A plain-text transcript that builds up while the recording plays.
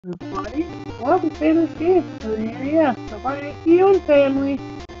Everybody, welcome to Famous Games for the NES. So my name's you and family.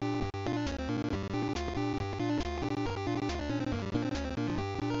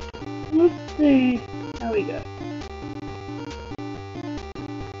 Let's see how we go.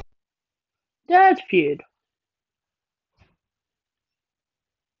 Dad's Feud.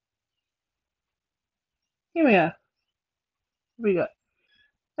 Here we go. Here we go.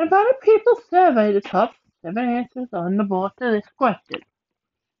 About a people survey the top 7 answers on the board to this question.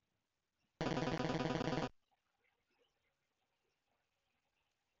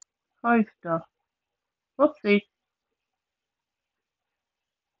 Coaster. Whoopsie.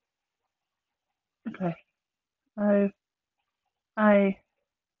 Okay. O A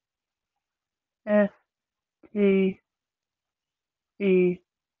S T E.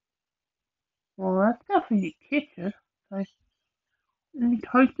 Well, that's definitely kitchen. So, any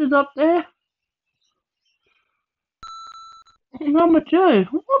toasters up there? Number 2.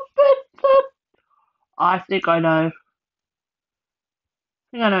 What the? I think I know. I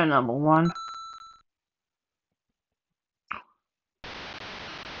think I know number 1.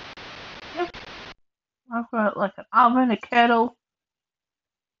 Yep. I've got like an oven, a kettle,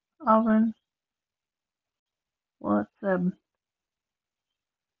 oven, what's oven,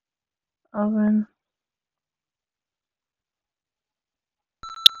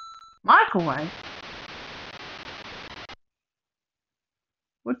 microwave.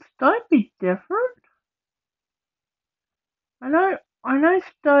 Would stove be different? I know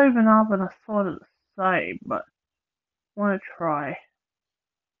stove and oven are sort of the same, but want to try.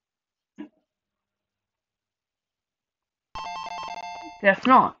 Guess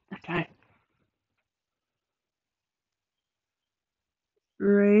not. Okay.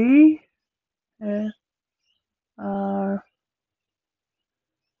 3 S R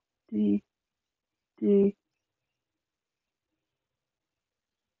D D.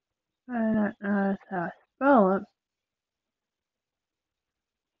 I don't know how to spell it.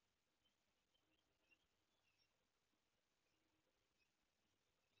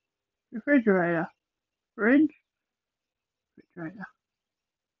 Refrigerator. Fridge. Refrigerator.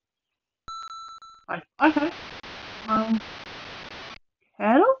 Okay. Um.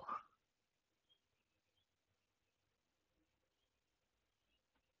 Kettle.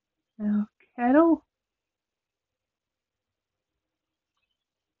 Now kettle.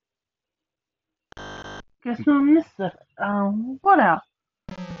 Guess we'll miss it. What else?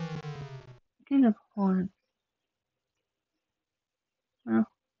 Get a point. Uh,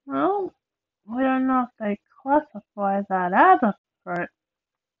 well, we don't know if they classify that as a fruit,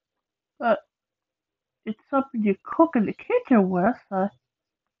 but it's something you cook in the kitchen with, so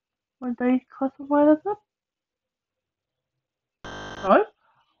would they classify it as a fruit?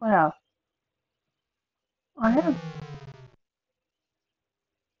 Well, I have.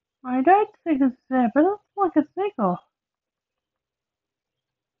 I don't think it's there, but it's like a single.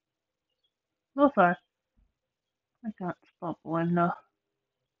 Also, I can't spot blender.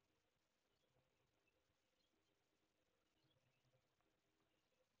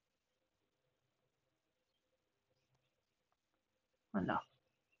 Oh no.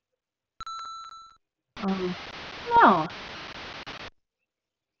 Um, no.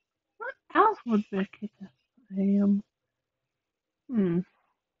 What else would be a kitchen? Hmm.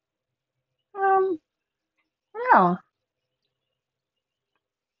 Um, no.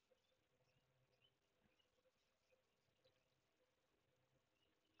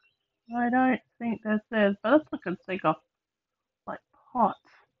 I don't think that's it, but that's what I can think of, like pots.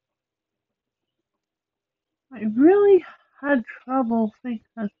 I really had trouble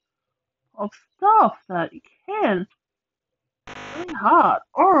thinking of stuff that you can. Really hard.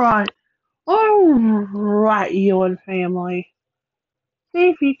 Alright, you and family. See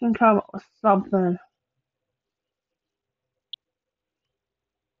if you can come up with something.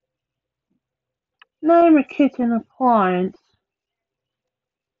 Name a kitchen appliance.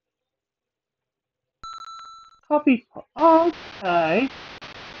 Coffee pot. Okay.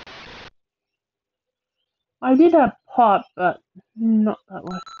 I did have pot, but not that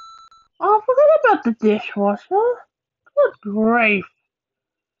way. Oh, I forgot about the dishwasher. Good grief.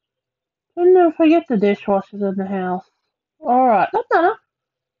 Didn't know if I get the dishwashers in the house. Alright, that's better.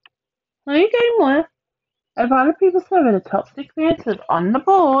 Now you getting more. I've other people survey the top 6 answers on the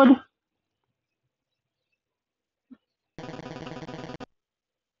board.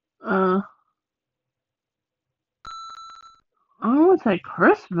 Uh, I want to say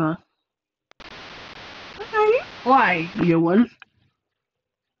Christmas. Okay, you play, Ewan.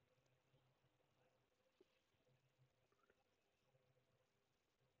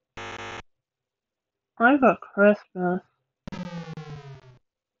 I got Christmas.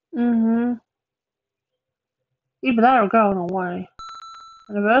 Either that or going away.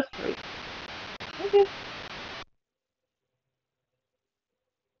 Anniversary. Okay.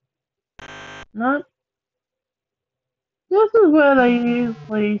 No. This is where they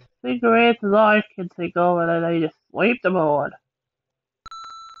usually cigarettes as I can think of, and then they just sweep the board.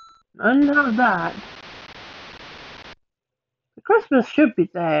 None of that. The Christmas should be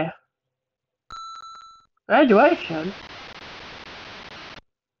there. Graduation?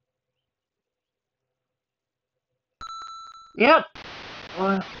 Yep.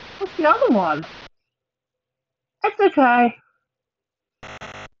 What's the other one? It's okay.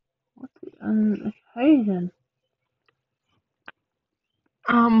 What's the occasion?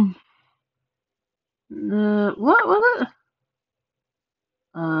 What was it?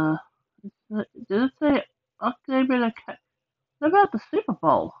 Uh, did it say October? What about the Super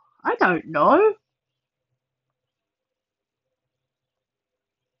Bowl? I don't know.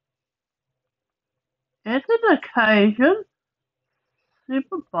 It's an occasion.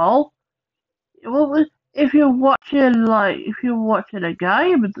 Super Bowl. Well, if you're watching a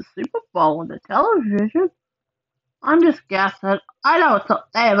game at the Super Bowl on the television, I'm just guessing. I know it's not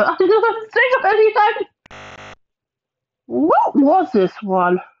there, but I don't think of anything. What was this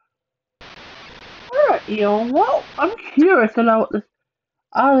one? Alright, Ian, well, I'm curious to know what this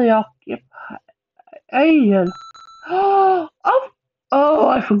other occupation. Oh,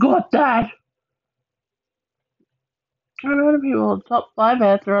 I forgot that. I know the people on top 5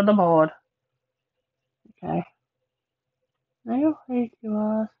 answer on the board. Okay. Now you'll take you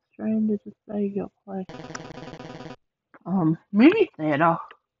ask stranger to say your place. Movie theater.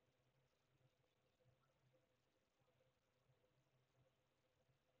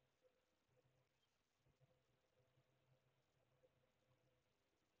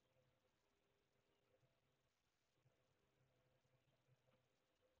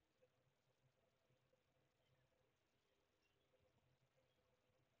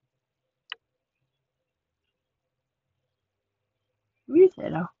 Movie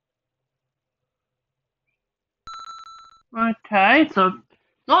theater. Okay, so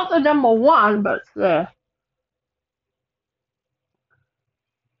not the number one, but it's there.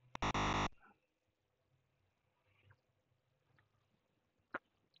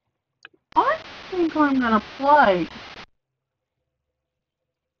 I think I'm gonna play.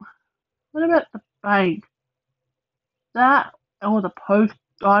 What about the bank? That or the post?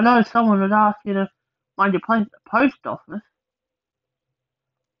 I know someone would ask you to mind your place at the post office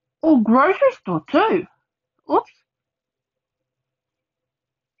or grocery store too. Oops.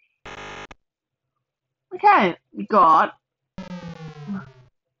 Okay, we got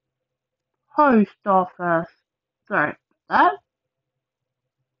post office. Sorry, that.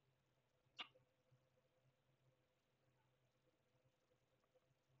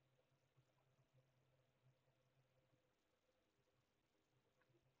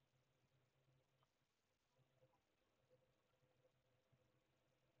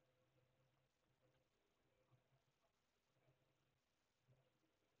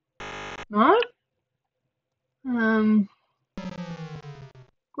 No. Um,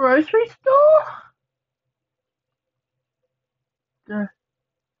 grocery store. The,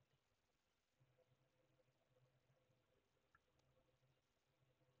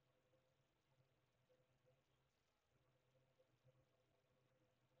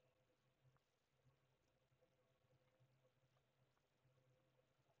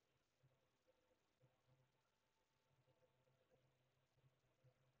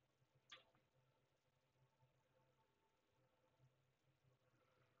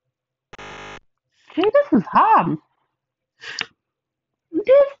 See, this is hard. This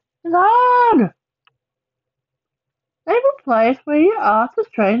is hard. Name a place where you ask a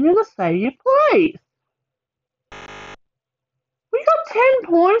stranger to say your place. We got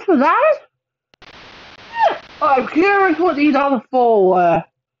 10 points for that? Yeah. I'm curious what these other 4 were.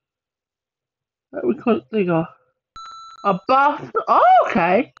 That we couldn't think of. A bus. Oh,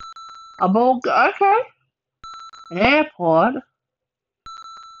 okay. A ball. Okay. An airport.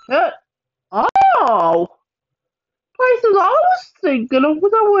 Shit. Oh! Places I was thinking of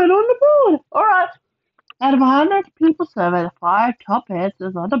that weren't on the board. Alright. Out of 100 people surveyed, the 5 top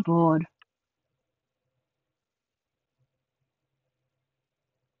answers on the board.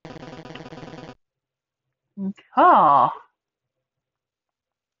 Car.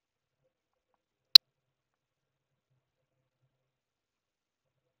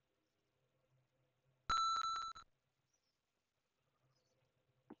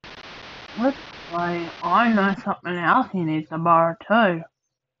 Let's play. I know something else he needs to borrow too.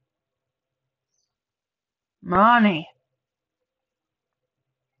 Money.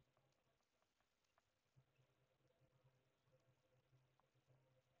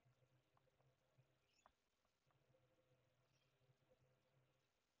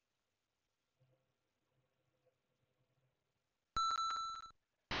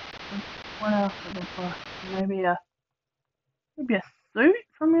 What else did they buy? Maybe a suit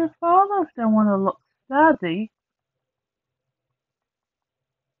from your father if they want to look snazzy.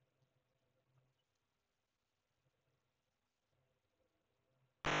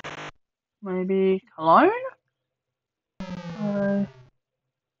 Maybe cologne? Uh,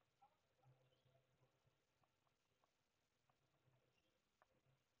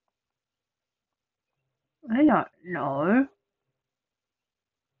 I don't know.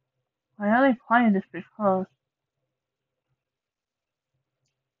 I only play this because.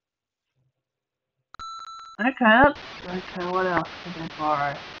 Okay, that's okay. What else did they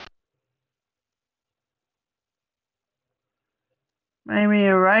borrow? Maybe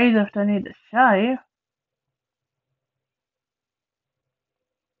a razor if they need to shave.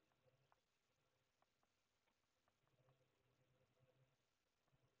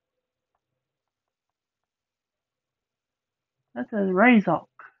 That says razor.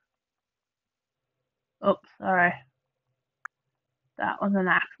 Oops, sorry. That was an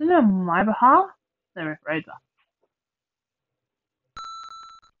accident on my behalf. There is razor.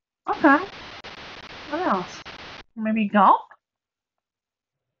 Okay, what else? Maybe golf?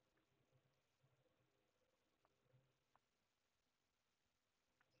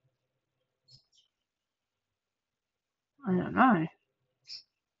 I don't know.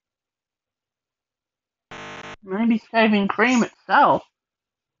 Maybe shaving cream itself.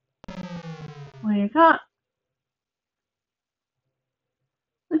 Well, you can't.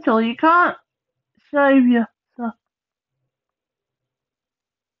 Literally, you can't shave yourself.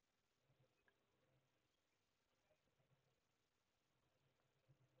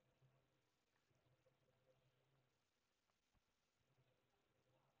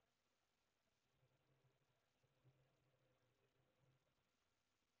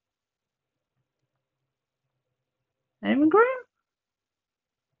 Shaving cream?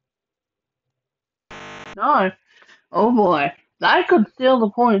 No. Oh boy. That could steal the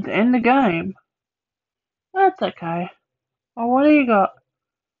points in the game. That's okay. Well, what do you got?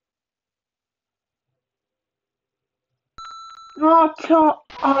 Oh,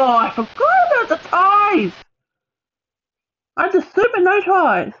 I forgot about the ties! I had the stupid no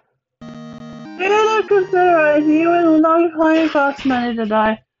ties! Due to consideration, you will not be playing Fast Money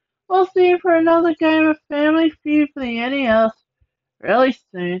today. We'll see you for another game of Family Feud for the NES really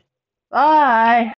soon. Bye!